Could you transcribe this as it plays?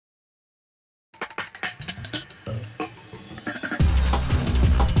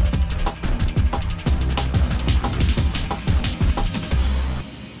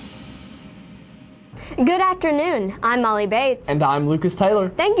Good afternoon. I'm Molly Bates. And I'm Lucas Taylor.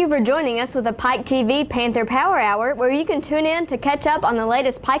 Thank you for joining us with the Pike TV Panther Power Hour, where you can tune in to catch up on the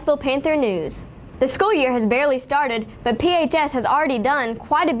latest Pikeville Panther news. The school year has barely started, but PHS has already done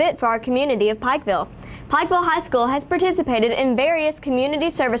quite a bit for our community of Pikeville. Pikeville High School has participated in various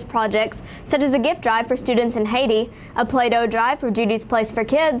community service projects, such as a gift drive for students in Haiti, a Play-Doh drive for Judy's Place for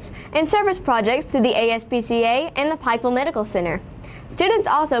Kids, and service projects through the ASPCA and the Pikeville Medical Center. Students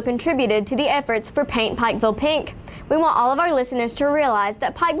also contributed to the efforts for Paint Pikeville Pink. We want all of our listeners to realize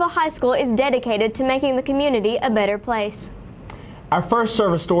that Pikeville High School is dedicated to making the community a better place. Our first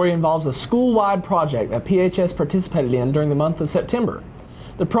service story involves a school-wide project that PHS participated in during the month of September.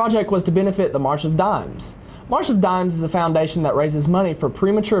 The project was to benefit the March of Dimes. March of Dimes is a foundation that raises money for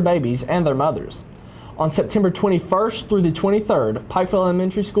premature babies and their mothers. On September 21st through the 23rd, Pikeville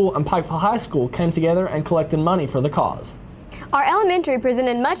Elementary School and Pikeville High School came together and collected money for the cause. Our elementary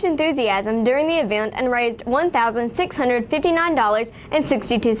presented much enthusiasm during the event and raised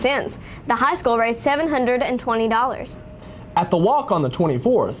 $1,659.62. The high school raised $720. At the walk on the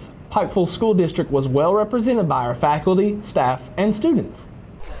 24th, Pikeville School District was well represented by our faculty, staff, and students.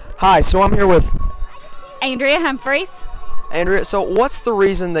 Hi, so I'm here with Andrea Humphreys. Andrea, so what's the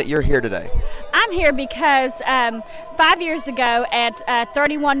reason that you're here today? I'm here because 5 years ago at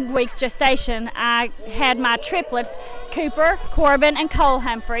 31 weeks gestation, I had my triplets, Cooper, Corbin, and Cole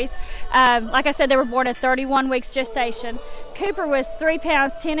Humphreys. Like I said, they were born at 31 weeks gestation. Cooper was 3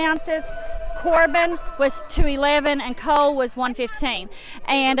 pounds 10 ounces. Corbin was 211 and Cole was 115,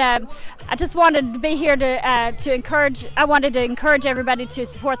 and I just wanted to be here to encourage. I wanted to encourage everybody to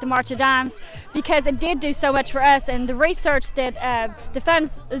support the March of Dimes because it did do so much for us, and the research that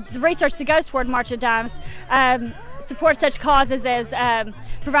the research that goes toward March of Dimes supports such causes as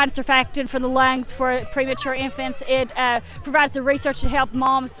providing surfactant for the lungs for premature infants. It provides the research to help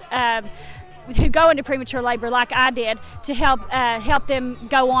moms who go into premature labor like I did to help them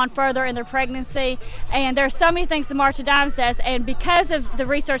go on further in their pregnancy. And there are so many things the March of Dimes does, and because of the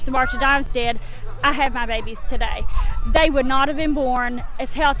research the March of Dimes did, I have my babies today. They would not have been born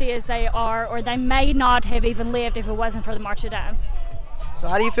as healthy as they are, or they may not have even lived if it wasn't for the March of Dimes. So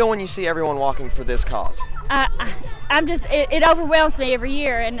how do you feel when you see everyone walking for this cause? It overwhelms me every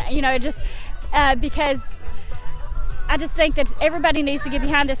year, and because I just think that everybody needs to get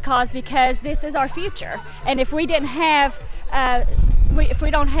behind this cause because this is our future. And if we didn't have, if we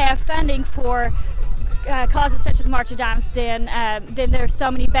don't have funding for causes such as March of Dimes, then there's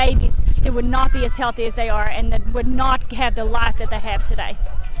so many babies that would not be as healthy as they are and that would not have the life that they have today.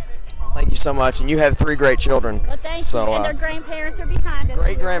 Thank you so much, and you have 3 great children. Well, thank you, and their grandparents are behind us.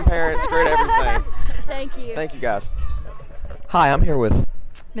 Great grandparents, great everything. Thank you. Thank you, guys. Hi, I'm here with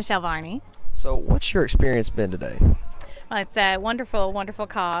Michelle Varney. So what's your experience been today? Well, it's a wonderful, wonderful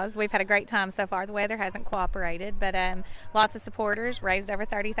cause. We've had a great time so far. The weather hasn't cooperated, but lots of supporters, raised over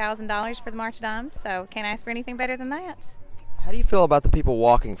 $30,000 for the March of Dimes, so can't ask for anything better than that. How do you feel about the people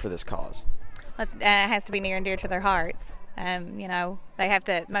walking for this cause? Well, it has to be near and dear to their hearts.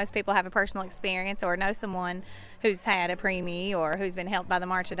 Most people have a personal experience or know someone who's had a preemie or who's been helped by the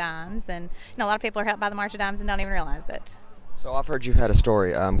March of Dimes, and a lot of people are helped by the March of Dimes and don't even realize it. So I've heard you've had a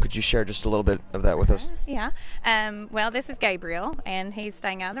story. Could you share just a little bit of that with us? Yeah. Well, this is Gabriel, and he's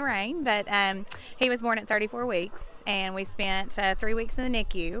staying out of the rain, but he was born at 34 weeks, and we spent 3 weeks in the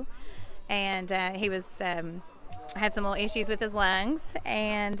NICU, and he was had some little issues with his lungs,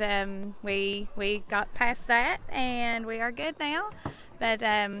 and we got past that, and we are good now. But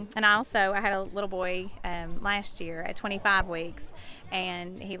and I had a little boy last year at 25 weeks,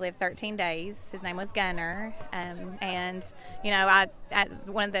 and he lived 13 days. His name was Gunner, and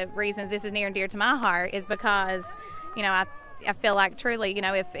one of the reasons this is near and dear to my heart is because I feel like truly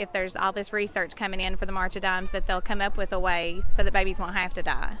if there's all this research coming in for the March of Dimes, that they'll come up with a way so that babies won't have to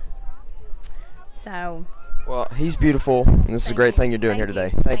die. So. Well, he's beautiful, and this is a great thing you're doing here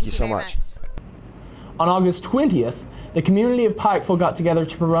today. Thank you so much. On August 20th, the community of Pikeville got together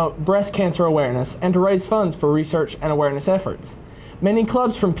to promote breast cancer awareness and to raise funds for research and awareness efforts. Many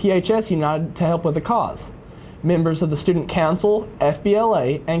clubs from PHS united to help with the cause. Members of the Student Council,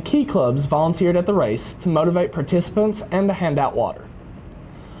 FBLA, and key clubs volunteered at the race to motivate participants and to hand out water.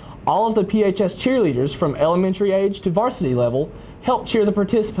 All of the PHS cheerleaders from elementary age to varsity level helped cheer the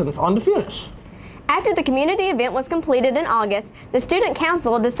participants on to finish. After the community event was completed in August, the Student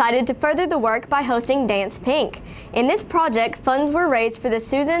Council decided to further the work by hosting Dance Pink. In this project, funds were raised for the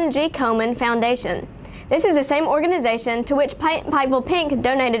Susan G. Komen Foundation. This is the same organization to which Pikeville Pink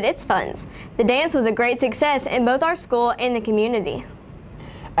donated its funds. The dance was a great success in both our school and the community.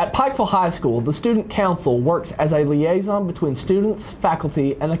 At Pikeville High School, the Student Council works as a liaison between students,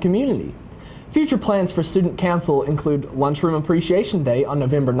 faculty, and the community. Future plans for Student Council include Lunchroom Appreciation Day on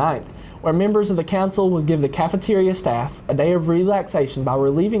November 9th, where members of the council will give the cafeteria staff a day of relaxation by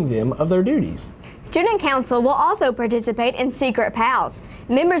relieving them of their duties. Student Council will also participate in Secret Pals.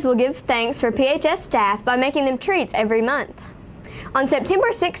 Members will give thanks for PHS staff by making them treats every month. On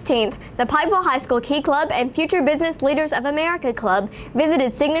September 16th, the Pikeville High School Key Club and Future Business Leaders of America Club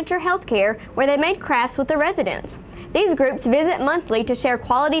visited Signature Healthcare, where they made crafts with the residents. These groups visit monthly to share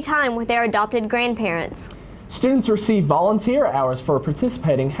quality time with their adopted grandparents. Students receive volunteer hours for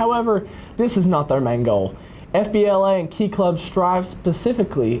participating, however, this is not their main goal. FBLA and Key Club strive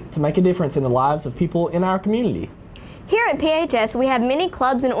specifically to make a difference in the lives of people in our community. Here at PHS, we have many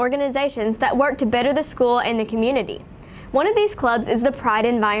clubs and organizations that work to better the school and the community. One of these clubs is the Pride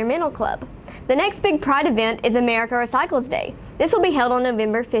Environmental Club. The next big Pride event is America Recycles Day. This will be held on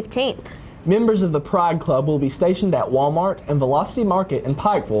November 15th. Members of the Pride Club will be stationed at Walmart and Velocity Market in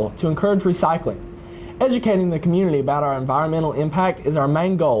Pikeville to encourage recycling. Educating the community about our environmental impact is our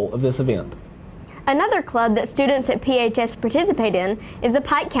main goal of this event. Another club that students at PHS participate in is the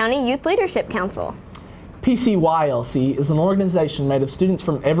Pike County Youth Leadership Council. PCYLC is an organization made of students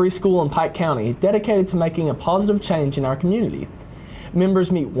from every school in Pike County dedicated to making a positive change in our community.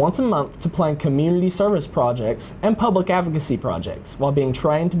 Members meet once a month to plan community service projects and public advocacy projects while being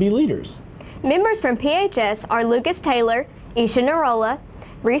trained to be leaders. Members from PHS are Lucas Taylor, Isha Narola,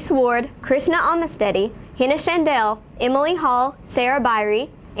 Reese Ward, Krishna Amistedi, Hannah Shandell, Emily Hall, Sarah Byrie,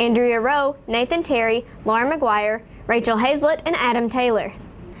 Andrea Rowe, Nathan Terry, Laura McGuire, Rachel Hazlett, and Adam Taylor.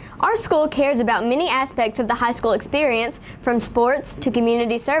 Our school cares about many aspects of the high school experience, from sports to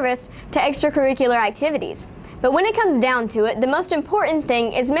community service to extracurricular activities. But when it comes down to it, the most important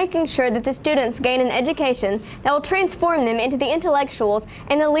thing is making sure that the students gain an education that will transform them into the intellectuals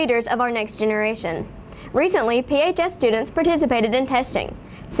and the leaders of our next generation. Recently, PHS students participated in testing.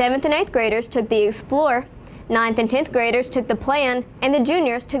 7th and 8th graders took the Explore, 9th and 10th graders took the Plan, and the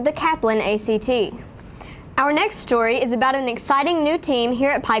juniors took the Kaplan ACT. Our next story is about an exciting new team here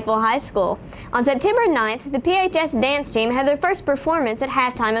at Pikeville High School. On September 9th, the PHS dance team had their first performance at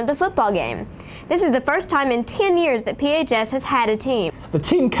halftime of the football game. This is the first time in 10 years that PHS has had a team. The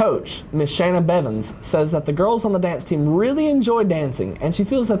team coach, Miss Shayna Bevins, says that the girls on the dance team really enjoy dancing, and she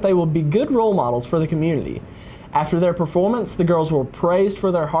feels that they will be good role models for the community. After their performance, the girls were praised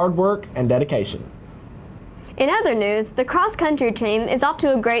for their hard work and dedication. In other news, the cross-country team is off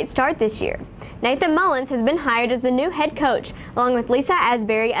to a great start this year. Nathan Mullins has been hired as the new head coach, along with Lisa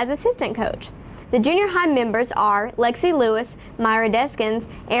Asbury as assistant coach. The junior high members are Lexi Lewis, Myra Deskins,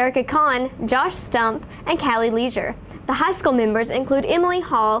 Erica Kahn, Josh Stump, and Callie Leisure. The high school members include Emily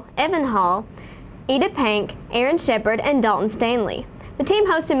Hall, Evan Hall, Eda Pank, Aaron Shepard, and Dalton Stanley. The team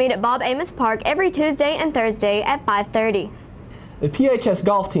hosts a meet at Bob Amos Park every Tuesday and Thursday at 5:30. The PHS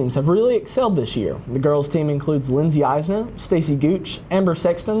golf teams have really excelled this year. The girls team includes Lindsay Eisner, Stacy Gooch, Amber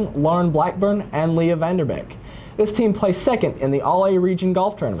Sexton, Lauren Blackburn, and Leah Vanderbeck. This team placed second in the All-A Region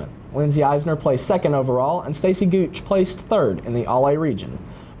Golf Tournament. Lindsay Eisner placed second overall, and Stacy Gooch placed third in the All-A Region.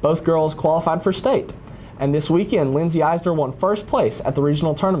 Both girls qualified for state. And this weekend, Lindsay Eisner won first place at the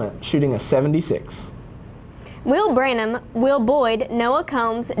regional tournament, shooting a 76. Will Branham, Will Boyd, Noah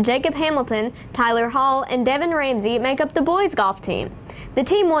Combs, Jacob Hamilton, Tyler Hall, and Devin Ramsey make up the boys' golf team. The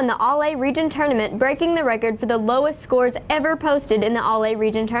team won the All-A Region Tournament, breaking the record for the lowest scores ever posted in the All-A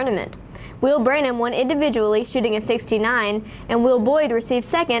Region Tournament. Will Branham won individually, shooting a 69, and Will Boyd received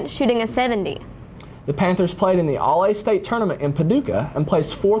second, shooting a 70. The Panthers played in the All-A State Tournament in Paducah and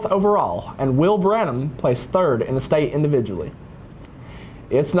placed fourth overall, and Will Branham placed third in the state individually.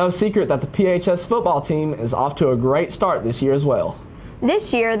 It's no secret that the PHS football team is off to a great start this year as well.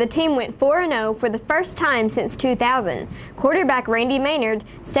 This year, the team went 4-0 for the first time since 2000. Quarterback Randy Maynard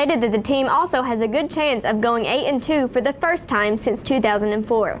stated that the team also has a good chance of going 8-2 for the first time since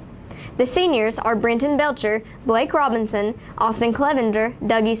 2004. The seniors are Brenton Belcher, Blake Robinson, Austin Clevenger,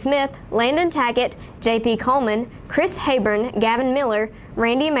 Dougie Smith, Landon Tackett, J.P. Coleman, Chris Hayburn, Gavin Miller,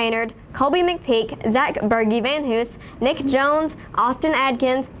 Randy Maynard, Colby McPeak, Zach Berge Van Hoos, Nick Jones, Austin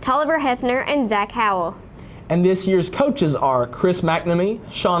Adkins, Tolliver Hefner, and Zach Howell. And this year's coaches are Chris McNamee,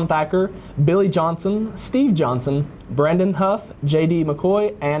 Sean Thacker, Billy Johnson, Steve Johnson, Brandon Huff, J.D.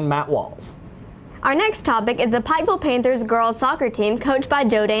 McCoy, and Matt Walls. Our next topic is the Pikeville Panthers girls soccer team coached by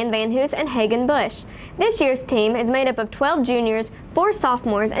Jodan Van Hoos and Hagen Bush. This year's team is made up of 12 juniors, 4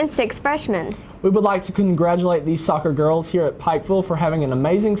 sophomores, and 6 freshmen. We would like to congratulate these soccer girls here at Pikeville for having an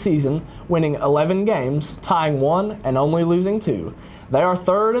amazing season, winning 11 games, tying 1, and only losing 2. They are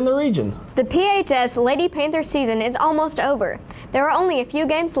third in the region. The PHS Lady Panther season is almost over. There are only a few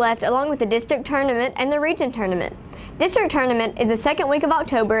games left along with the district tournament and the region tournament. District tournament is the second week of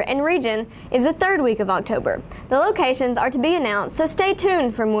October and region is the third week of October. The locations are to be announced, so stay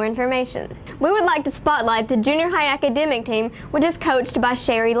tuned for more information. We would like to spotlight the junior high academic team, which is coached by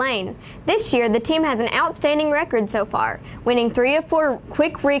Sherry Lane. This year, the team has an outstanding record so far, winning 3 of 4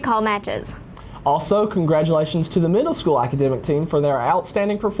 quick recall matches. Also, congratulations to the middle school academic team for their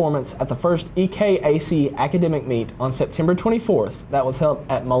outstanding performance at the first EKAC academic meet on September 24th that was held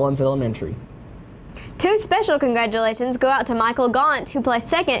at Mullins Elementary. 2 special congratulations go out to Michael Gaunt, who placed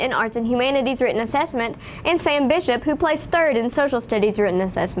second in Arts and Humanities Written Assessment, and Sam Bishop, who placed third in Social Studies Written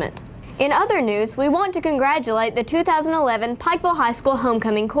Assessment. In other news, we want to congratulate the 2011 Pikeville High School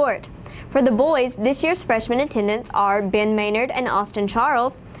Homecoming Court. For the boys, this year's freshman attendants are Ben Maynard and Austin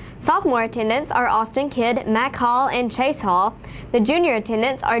Charles. Sophomore attendants are Austin Kidd, Mac Hall, and Chase Hall. The junior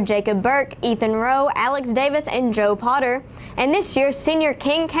attendants are Jacob Burke, Ethan Rowe, Alex Davis, and Joe Potter. And this year's senior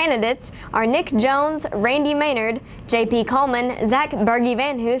King candidates are Nick Jones, Randy Maynard, J.P. Coleman, Zach Berge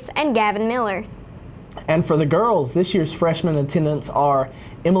Van Hoos, and Gavin Miller. And for the girls, this year's freshman attendants are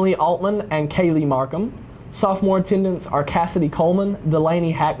Emily Altman and Kaylee Markham. Sophomore attendants are Cassidy Coleman, Delaney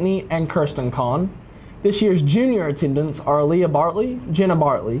Hackney, and Kirsten Kahn. This year's junior attendants are Leah Bartley, Jenna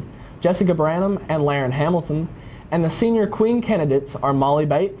Bartley, Jessica Branham, and Laren Hamilton. And the senior queen candidates are Molly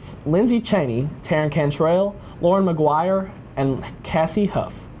Bates, Lindsay Cheney, Taryn Cantrell, Lauren McGuire, and Cassie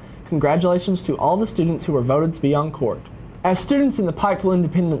Huff. Congratulations to all the students who were voted to be on court. As students in the Pikeville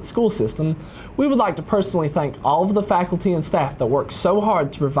Independent School System, we would like to personally thank all of the faculty and staff that work so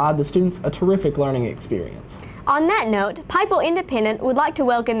hard to provide the students a terrific learning experience. On that note, Pikeville Independent would like to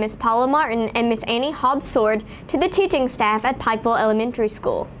welcome Miss Paula Martin and Miss Annie Hobbs-Sword to the teaching staff at Pikeville Elementary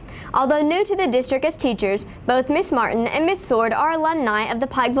School. Although new to the district as teachers, both Miss Martin and Miss Sword are alumni of the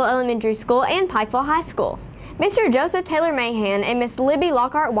Pikeville Elementary School and Pikeville High School. Mr. Joseph Taylor Mahan and Miss Libby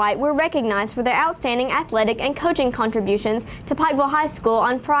Lockhart White were recognized for their outstanding athletic and coaching contributions to Pikeville High School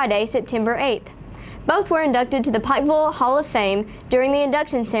on Friday, September 8th. Both were inducted to the Pikeville Hall of Fame during the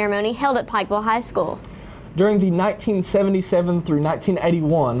induction ceremony held at Pikeville High School. During the 1977 through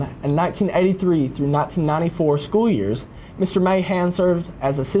 1981 and 1983 through 1994 school years, Mr. Mahan served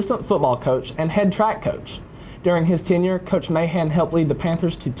as assistant football coach and head track coach. During his tenure, Coach Mahan helped lead the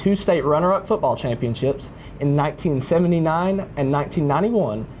Panthers to 2 state runner-up football championships in 1979 and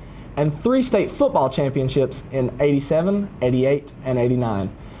 1991, and 3 state football championships in 87, 88, and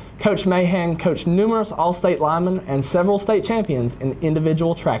 89. Coach Mahan coached numerous all-state linemen and several state champions in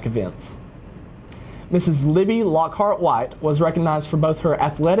individual track events. Mrs. Libby Lockhart White was recognized for both her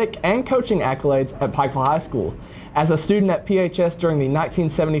athletic and coaching accolades at Pikeville High School. As a student at PHS during the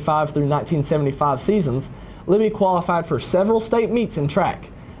 1975 through 1975 seasons, Libby qualified for several state meets in track.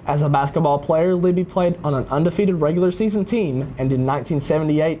 As a basketball player, Libby played on an undefeated regular season team, and in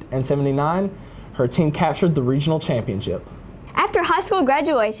 1978 and 79, her team captured the regional championship. After high school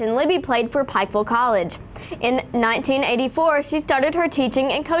graduation, Libby played for Pikeville College. In 1984, she started her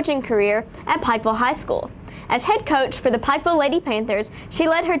teaching and coaching career at Pikeville High School. As head coach for the Pikeville Lady Panthers, she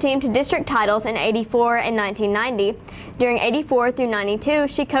led her team to district titles in 84 and 1990. During 84 through 92,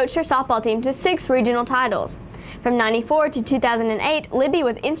 she coached her softball team to 6 regional titles. From 94 to 2008, Libby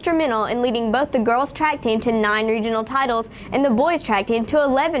was instrumental in leading both the girls' track team to 9 regional titles and the boys' track team to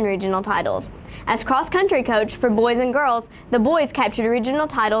 11 regional titles. As cross-country coach for boys and girls, the boys captured regional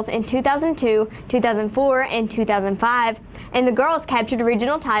titles in 2002, 2004, and 2005, and the girls captured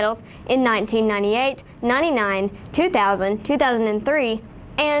regional titles in 1998, 99, 2000, 2003,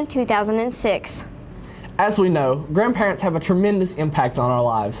 and 2006. As we know, grandparents have a tremendous impact on our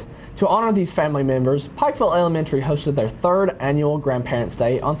lives. To honor these family members, Pikeville Elementary hosted their 3rd annual Grandparents'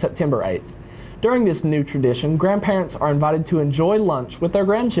 Day on September 8th. During this new tradition, grandparents are invited to enjoy lunch with their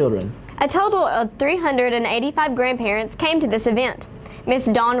grandchildren. A total of 385 grandparents came to this event. Miss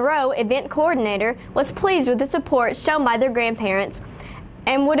Dawn Rowe, event coordinator, was pleased with the support shown by their grandparents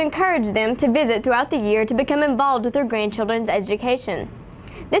and would encourage them to visit throughout the year to become involved with their grandchildren's education.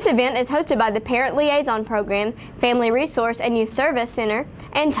 This event is hosted by the Parent Liaison Program, Family Resource and Youth Service Center,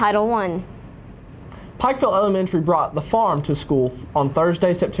 and Title I. Pikeville Elementary brought the farm to school on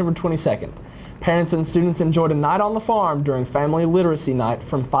Thursday, September 22nd. Parents and students enjoyed a night on the farm during Family Literacy Night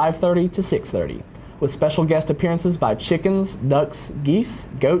from 5:30 to 6:30, with special guest appearances by chickens, ducks, geese,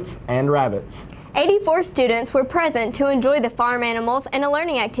 goats, and rabbits. 84 students were present to enjoy the farm animals and a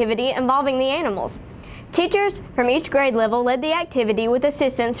learning activity involving the animals. Teachers from each grade level led the activity with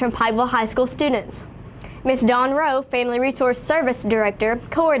assistance from Pikeville High School students. Ms. Dawn Rowe, Family Resource Service Director,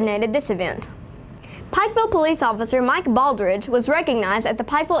 coordinated this event. Pikeville police officer Mike Baldridge was recognized at the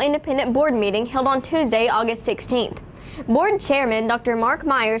Pikeville Independent Board meeting held on Tuesday, August 16th. Board Chairman Dr. Mark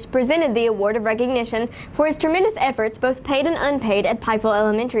Myers presented the award of recognition for his tremendous efforts, both paid and unpaid, at Pikeville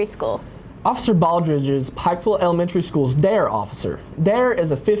Elementary School. Officer Baldridge is Pikeville Elementary School's DARE officer. DARE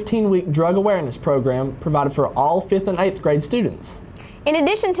is a 15-week drug awareness program provided for all 5th and 8th grade students. In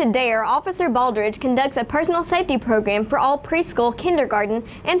addition to DARE, Officer Baldridge conducts a personal safety program for all preschool, kindergarten,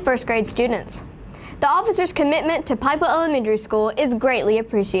 and 1st grade students. The officer's commitment to Pikeville Elementary School is greatly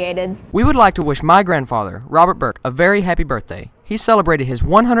appreciated. We would like to wish my grandfather, Robert Burke, a very happy birthday. He celebrated his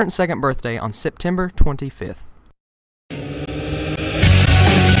 102nd birthday on September 25th.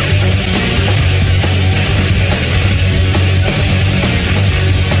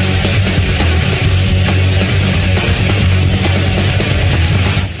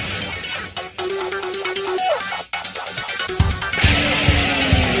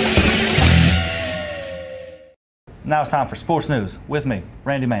 Now it's time for sports news with me,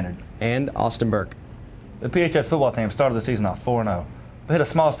 Randy Maynard. And Austin Burke. The PHS football team started the season off 4-0, but hit a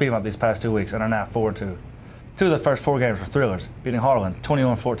small speed bump these past 2 weeks and are now 4-2. 2 of the first 4 games were thrillers, beating Harlan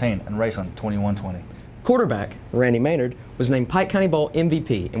 21-14 and Raceland 21-20. Quarterback Randy Maynard was named Pike County Bowl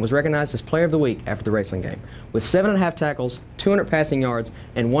MVP and was recognized as Player of the Week after the Raceland game, with 7.5 tackles, 200 passing yards,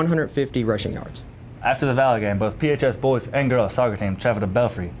 and 150 rushing yards. After the Valley game, both PHS boys and girls soccer team traveled to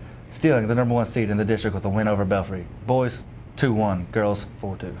Belfry, stealing the #1 seed in the district with a win over Belfry. Boys 2-1, girls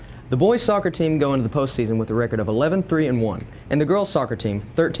 4-2. The boys soccer team go into the postseason with a record of 11-3-1, and the girls soccer team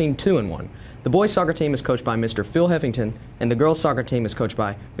 13-2-1. The boys soccer team is coached by Mr. Phil Heffington, and the girls soccer team is coached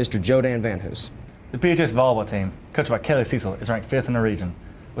by Mr. Jodan Van Hoos. The PHS volleyball team, coached by Kelly Cecil, is ranked 5th in the region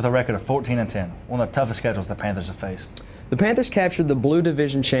with a record of 14-10, one of the toughest schedules the Panthers have faced. The Panthers captured the Blue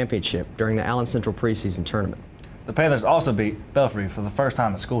Division Championship during the Allen Central preseason tournament. The Panthers also beat Belfry for the first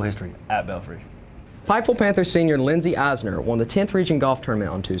time in school history at Belfry. Pikeville Panther senior Lindsey Eisner won the 10th Region Golf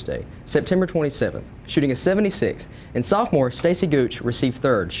Tournament on Tuesday, September 27th, shooting a 76, and sophomore Stacy Gooch received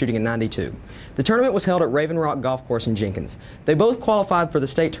 3rd, shooting a 92. The tournament was held at Raven Rock Golf Course in Jenkins. They both qualified for the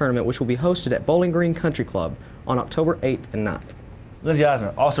state tournament, which will be hosted at Bowling Green Country Club on October 8th and 9th. Lindsey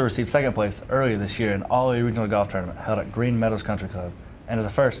Eisner also received 2nd place earlier this year in All-A Regional Golf Tournament held at Green Meadows Country Club, and is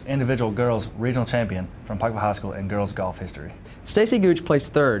the first individual girls regional champion from Pikeville High School in girls golf history. Stacy Gooch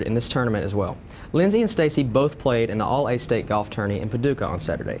placed 3rd in this tournament as well. Lindsey and Stacy both played in the All-A State Golf Tourney in Paducah on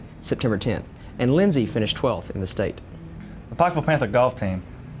Saturday, September 10th, and Lindsey finished 12th in the state. The Pikeville Panther golf team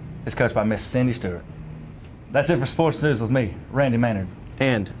is coached by Miss Cindy Stewart. That's it for sports news with me, Randy Maynard.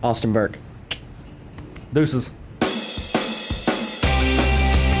 And Austin Burke. Deuces.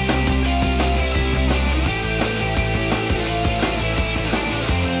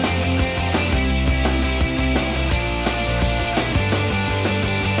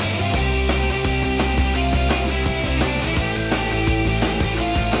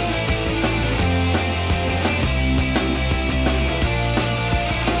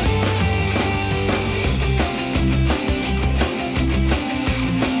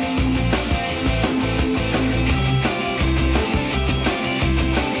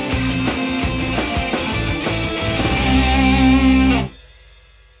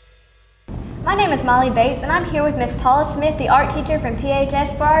 My name is Molly Bates, and I'm here with Miss Paula Smith, the art teacher from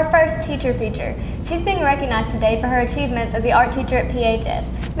PHS, for our first teacher feature. She's being recognized today for her achievements as the art teacher at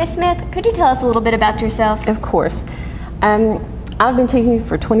PHS. Miss Smith, could you tell us a little bit about yourself? Of course. I've been teaching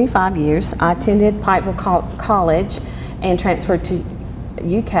for 25 years. I attended Pikeville College and transferred to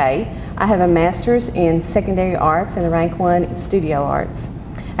UK. I have a master's in secondary arts and a rank 1 in studio arts.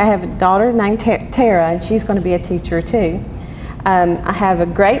 I have a daughter named Tara, and she's going to be a teacher too. I have a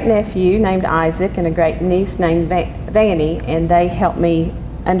great nephew named Isaac and a great niece named Vanny, and they help me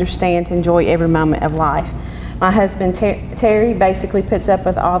understand to enjoy every moment of life. My husband Terry basically puts up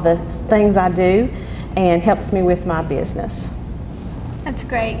with all the things I do and helps me with my business. That's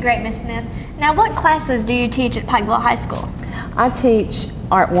great, Miss Smith. Now, what classes do you teach at Pikeville High School? I teach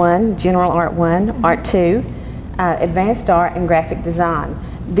Art 1, General Art 1, Art 2, Advanced Art, and Graphic Design.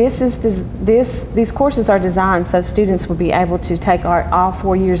 These courses are designed so students will be able to take all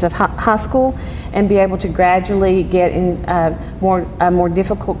 4 years of high school and be able to gradually get in a more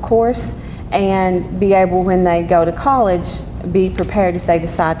difficult course and be able, when they go to college, be prepared if they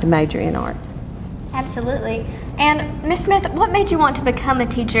decide to major in art. Absolutely. And Miss Smith, what made you want to become a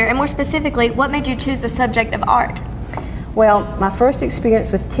teacher, and more specifically, what made you choose the subject of art? Well, my first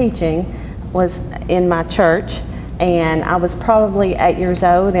experience with teaching was in my church. And I was probably 8 years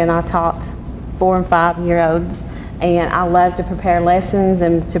old, and I taught 4- and 5-year-olds, and I loved to prepare lessons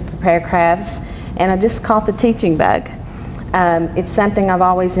and to prepare crafts, and I just caught the teaching bug. It's something I've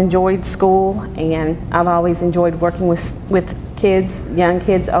always enjoyed, school, and I've always enjoyed working with kids, young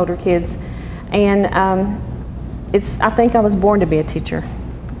kids, older kids, and I think I was born to be a teacher.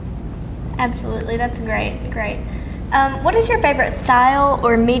 Absolutely, that's great. What is your favorite style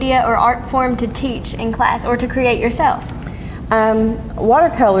or media or art form to teach in class or to create yourself?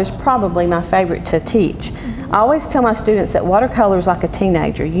 Watercolor is probably my favorite to teach. I always tell my students that watercolor is like a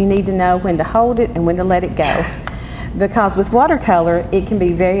teenager. You need to know when to hold it and when to let it go. Because with watercolor, it can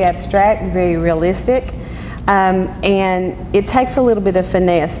be very abstract, very realistic, and it takes a little bit of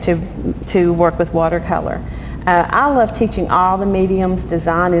finesse to work with watercolor. I love teaching all the mediums.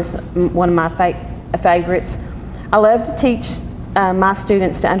 Design is one of my favorites. I love to teach my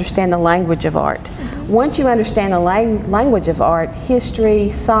students to understand the language of art. Once you understand the language of art, history,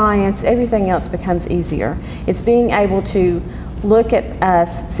 science, everything else becomes easier. It's being able to look at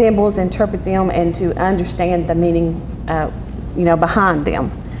symbols, interpret them, and to understand the meaning behind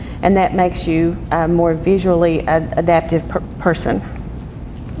them. And that makes you a more visually adaptive person.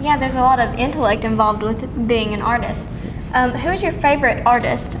 Yeah, there's a lot of intellect involved with being an artist. Who's your favorite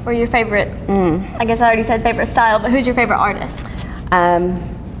artist, or your favorite, I guess I already said favorite style, but who's your favorite artist?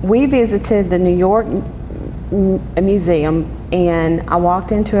 We visited the New York Museum, and I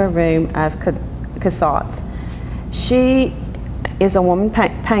walked into a room of Cassatts. She is a woman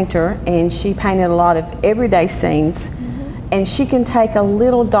painter, and she painted a lot of everyday scenes, and she can take a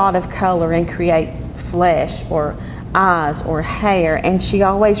little dot of color and create flesh or eyes or hair, and she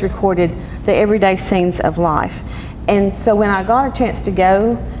always recorded the everyday scenes of life. And so when I got a chance to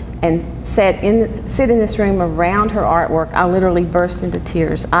go and sit in this room around her artwork, I literally burst into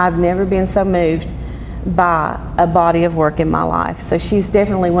tears. I've never been so moved by a body of work in my life. So she's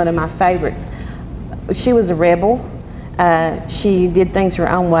definitely one of my favorites. She was a rebel. She did things her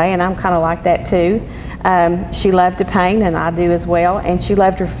own way, and I'm kind of like that too. She loved to paint, and I do as well, and she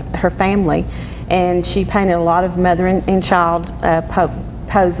loved her family. And she painted a lot of mother and child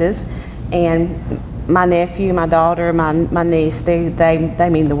poses, and my nephew, my daughter, my niece, they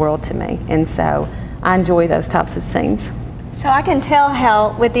mean the world to me, and so I enjoy those types of scenes. So I can tell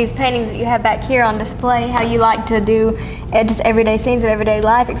how, with these paintings that you have back here on display, how you like to do just everyday scenes of everyday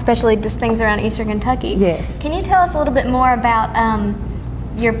life, especially just things around Eastern Kentucky. Yes. Can you tell us a little bit more about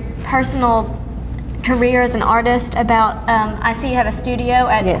your personal career as an artist? About I see you have a studio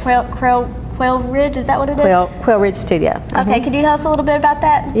at Yes. Quail Ridge, is that what it is? Quail Ridge Studio. Okay, could you tell us a little bit about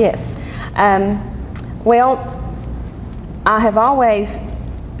that? Yes. Well, I have always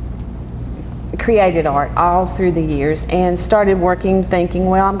created art all through the years, and started working thinking,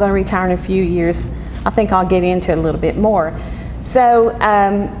 well, I'm going to retire in a few years. I think I'll get into it a little bit more. So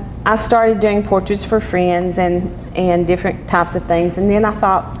I started doing portraits for friends and different types of things, and then I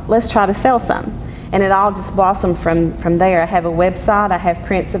thought, let's try to sell some. And it all just blossomed from there. I have a website, I have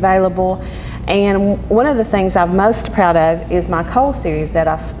prints available, and one of the things I'm most proud of is my coal series that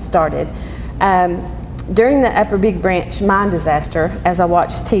I started. During the Upper Big Branch mine disaster, as I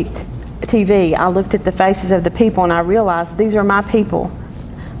watched TV, I looked at the faces of the people, and I realized these are my people.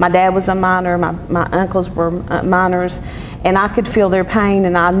 My dad was a miner, my uncles were miners, and I could feel their pain,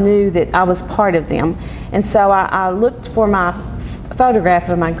 and I knew that I was part of them. And so I looked for my photograph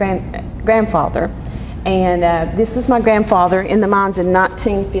of my grandfather, and this is my grandfather in the mines in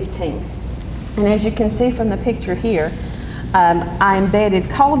 1915. And as you can see from the picture here, I embedded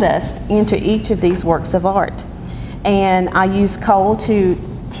coal dust into each of these works of art. And I used coal to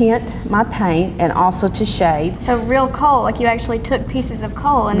tint my paint and also to shade. So real coal, like you actually took pieces of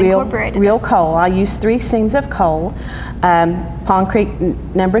coal and incorporated real coal. I used 3 seams of coal, Pond Creek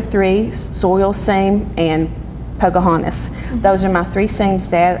number 3, soil seam, and Pocahontas. Those are my 3 seams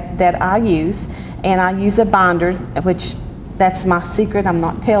that I use. And I use a binder, which that's my secret, I'm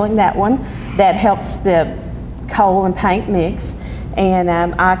not telling that one, that helps the coal and paint mix. And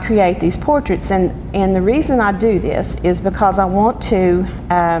I create these portraits, and the reason I do this is because I want to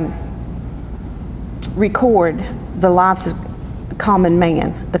record the lives of the common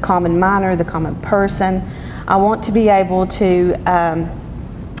man, the common miner, the common person. I want to be able to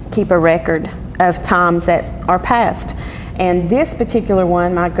keep a record of times that are past. And this particular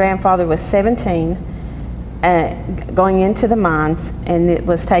one, my grandfather was 17 going into the mines, and it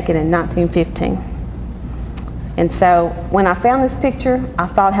was taken in 1915. And so when I found this picture, I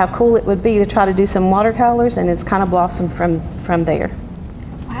thought how cool it would be to try to do some watercolors, and it's kind of blossomed from there.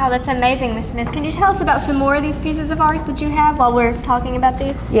 Wow, that's amazing, Ms. Smith. Can you tell us about some more of these pieces of art that you have while we're talking about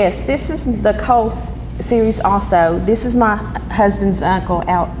these? Yes, this is the coal series also. This is my husband's uncle,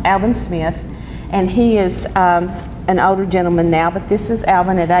 Alvin Smith, and he is an older gentleman now, but this is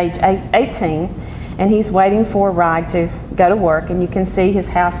Alvin at age 18. and he's waiting for a ride to go to work, and you can see his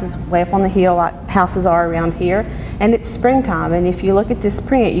house is way up on the hill like houses are around here, and it's springtime, and if you look at this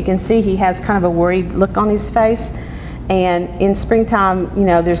print you can see he has kind of a worried look on his face. And in springtime, you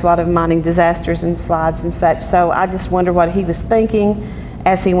know, there's a lot of mining disasters and slides and such, so I just wonder what he was thinking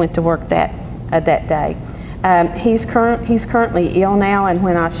as he went to work that day. He's currently ill now, and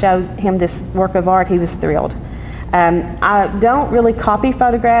when I showed him this work of art, he was thrilled. I don't really copy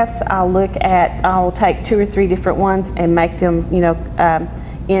photographs. I'll take 2 or 3 different ones and make them, you know,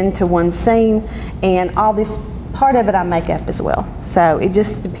 into one scene, and all this part of it I make up as well. So it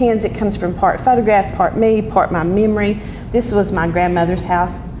just depends. It comes from part photograph, part me, part my memory. This was my grandmother's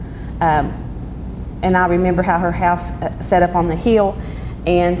house, and I remember how her house set up on the hill,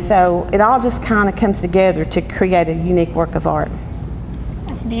 and so it all just kind of comes together to create a unique work of art.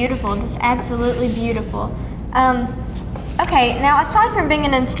 That's beautiful, just absolutely beautiful. Okay, now aside from being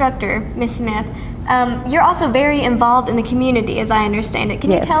an instructor, Miss Smith, you're also very involved in the community, as I understand it.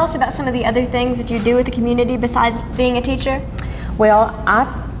 Can you tell us about some of the other things that you do with the community besides being a teacher? Well, I'm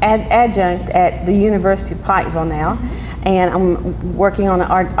adjunct at the University of Pikeville now, and I'm working on an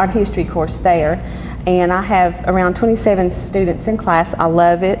art history course there. And I have around 27 students in class. I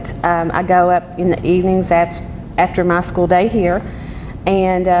love it. I go up in the evenings after my school day here,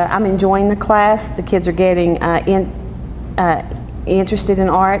 and I'm enjoying the class. The kids are getting interested in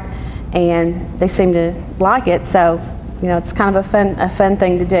art, and they seem to like it, so you know, it's kind of a fun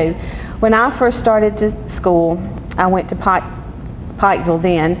thing to do. When I first started to school, I went to Pikeville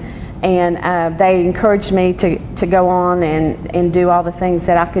then, and they encouraged me to go on and do all the things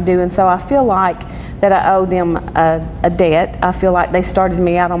that I could do, and so I feel like that I owe them a debt. I feel like they started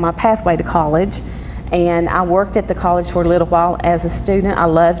me out on my pathway to college, and I worked at the college for a little while as a student. I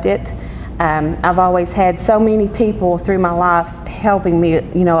loved it. I've always had so many people through my life helping me,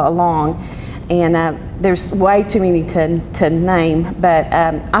 you know, along, and there's way too many to name, but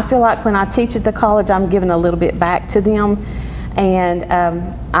I feel like when I teach at the college, I'm giving a little bit back to them, and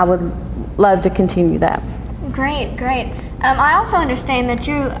I would love to continue that. Great, great. I also understand that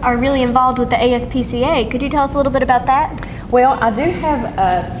you are really involved with the ASPCA. Could you tell us a little bit about that? Well, I do have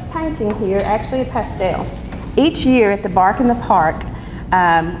a painting here, actually a pastel. Each year at the Bark in the Park,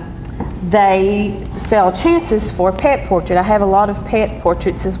 they sell chances for pet portrait. I have a lot of pet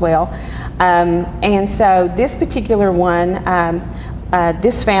portraits as well. And so this particular one,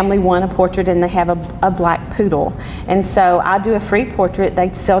 this family won a portrait, and they have a black poodle. And so I do a free portrait.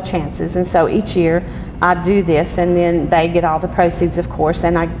 They sell chances, and so each year I do this, and then they get all the proceeds, of course,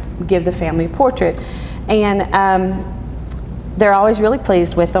 and I give the family a portrait. And they're always really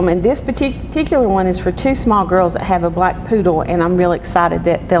pleased with them, and this particular one is for 2 small girls that have a black poodle, and I'm really excited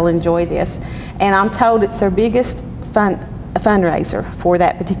that they'll enjoy this. And I'm told it's their biggest fundraiser for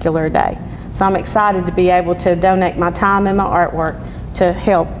that particular day. So I'm excited to be able to donate my time and my artwork to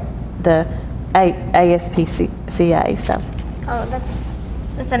help the ASPCA. So. Oh,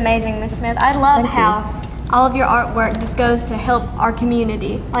 that's amazing, Miss Smith. I love how all of your artwork just goes to help our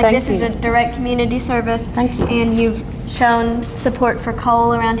community. Like this is a direct community service. Thank you. And you've shown support for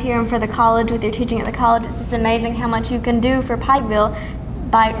Cole around here and for the college with your teaching at the college. It's just amazing how much you can do for Pikeville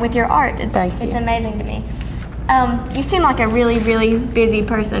with your art. It's amazing to me. You seem like a really, really busy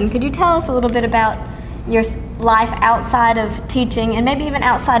person. Could you tell us a little bit about your life outside of teaching and maybe even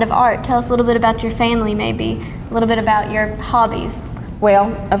outside of art? Tell us a little bit about your family, maybe a little bit about your hobbies.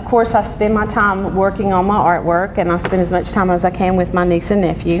 Well, of course, I spend my time working on my artwork, and I spend as much time as I can with my niece and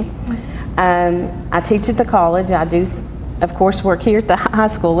nephew. I teach at the college. I do, of course, work here at the high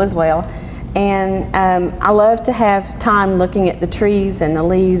school as well. And I love to have time looking at the trees and the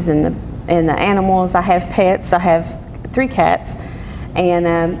leaves and the animals. I have pets. I have 3 cats.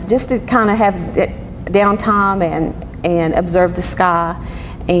 And just to kind of have downtime and observe the sky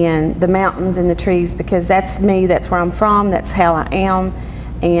and the mountains and the trees, because that's me, that's where I'm from, that's how I am,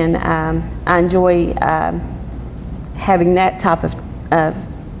 and I enjoy having that type of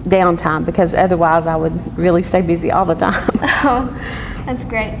downtime, because otherwise I would really stay busy all the time. Oh, that's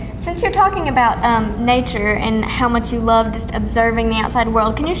great. Since you're talking about nature and how much you love just observing the outside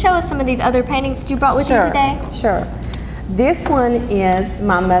world, can you show us some of these other paintings that you brought with you today? Sure. This one is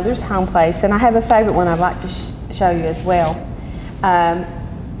my mother's home place, and I have a favorite one I'd like to show you as well.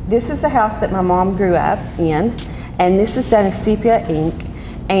 This is the house that my mom grew up in, and this is done in sepia ink,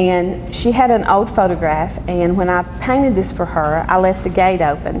 and she had an old photograph, and when I painted this for her, I left the gate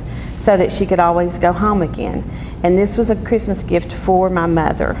open so that she could always go home again. And this was a Christmas gift for my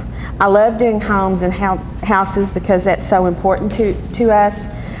mother. I love doing homes and houses because that's so important to us.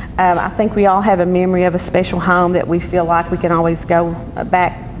 I think we all have a memory of a special home that we feel like we can always go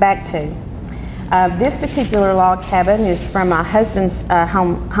back to. This particular log cabin is from my husband's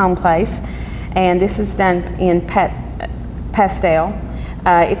home place, and this is done in pastel.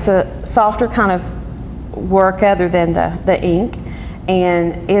 It's a softer kind of work other than the ink,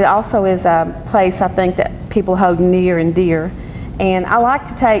 and it also is a place I think that people hold near and dear. And I like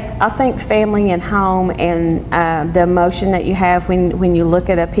to take, I think family and home and the emotion that you have when you look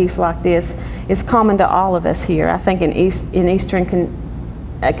at a piece like this is common to all of us here. I think in Eastern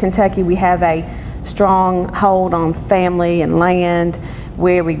Kentucky we have a strong hold on family and land,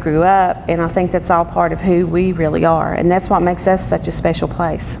 where we grew up, and I think that's all part of who we really are, and that's what makes us such a special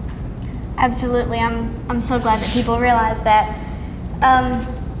place. Absolutely. I'm so glad that people realize that.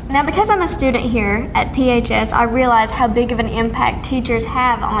 Now, because I'm a student here at PHS, I realize how big of an impact teachers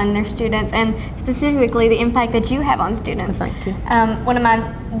have on their students, and specifically the impact that you have on students. Thank you. One of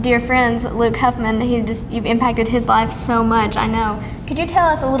my dear friends, Luke Huffman, you've impacted his life so much, I know. Could you tell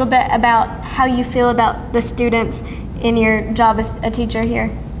us a little bit about how you feel about the students in your job as a teacher here?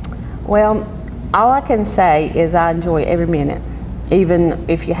 Well, all I can say is I enjoy every minute, even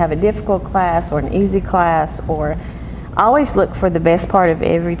if you have a difficult class or an easy class, or I always look for the best part of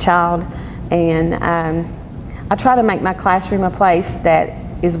every child, and I try to make my classroom a place that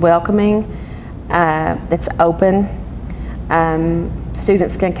is welcoming, that's open.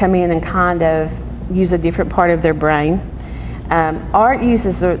 Students can come in and kind of use a different part of their brain. Art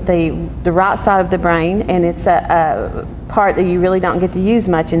uses the right side of the brain, and it's a part that you really don't get to use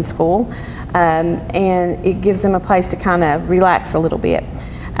much in school, and it gives them a place to kind of relax a little bit.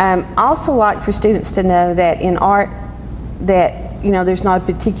 I also like for students to know that in art, that there's not a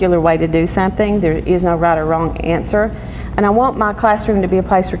particular way to do something. There is no right or wrong answer, and I want my classroom to be a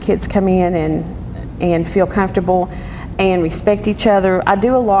place where kids come in and feel comfortable and respect each other. I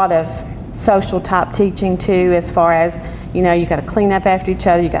do a lot of social type teaching too, as far as you got to clean up after each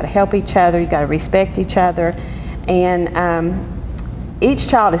other, you got to help each other, you got to respect each other, and each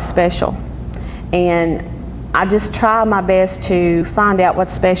child is special, and I just try my best to find out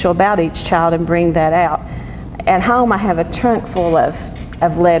what's special about each child and bring that out. At home I have a trunk full of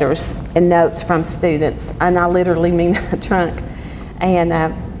letters and notes from students, and I literally mean a trunk,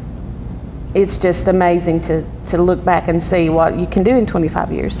 and it's just amazing to look back and see what you can do in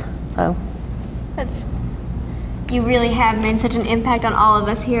 25 years. So you really have made such an impact on all of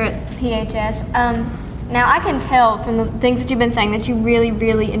us here at PHS. Now I can tell from the things that you've been saying that you really,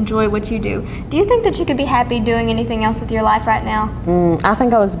 really enjoy what you do. Do you think that you could be happy doing anything else with your life right now? I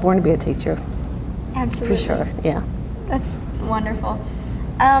think I was born to be a teacher. Absolutely. For sure, yeah. That's wonderful.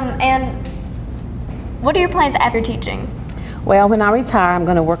 And what are your plans after teaching? Well, when I retire, I'm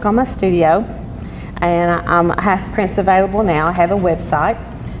going to work on my studio, and I have prints available now. I have a website,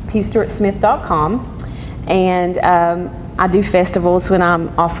 pstewartsmith.com, and I do festivals when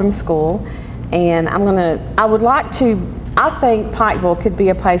I'm off from school, and I would like to, I think Pikeville could be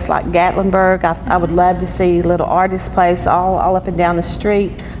a place like Gatlinburg. I would love to see a little artist place all up and down the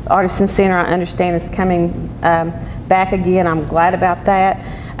street. The Artisan Center, I understand, is coming back again. I'm glad about that.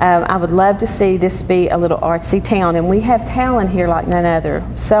 I would love to see this be a little artsy town, and we have talent here like none other.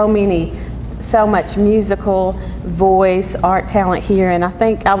 So much musical, voice, art talent here, and I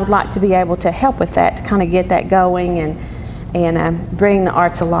think I would like to be able to help with that, to kind of get that going and bring the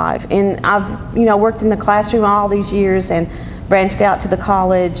arts alive. And I've worked in the classroom all these years and branched out to the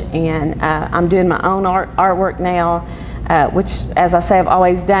college, and I'm doing my own artwork now, which, as I say, I've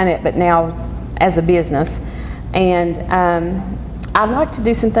always done it, but now as a business. And I'd like to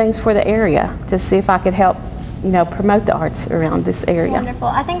do some things for the area to see if I could help promote the arts around this area. Wonderful.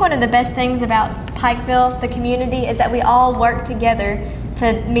 I think one of the best things about Pikeville, the community, is that we all work together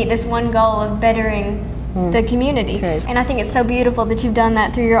to meet this one goal of bettering the community. True. And I think it's so beautiful that you've done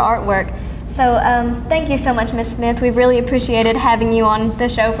that through your artwork. So thank you so much, Ms. Smith. We've really appreciated having you on the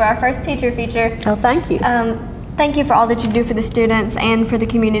show for our first teacher feature. Oh, thank you. Thank you for all that you do for the students and for the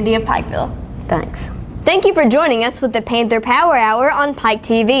community of Pikeville. Thanks. Thank you for joining us with the Panther Power Hour on Pike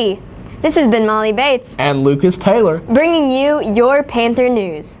TV. This has been Molly Bates and Lucas Taylor, bringing you your Panther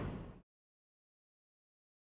news.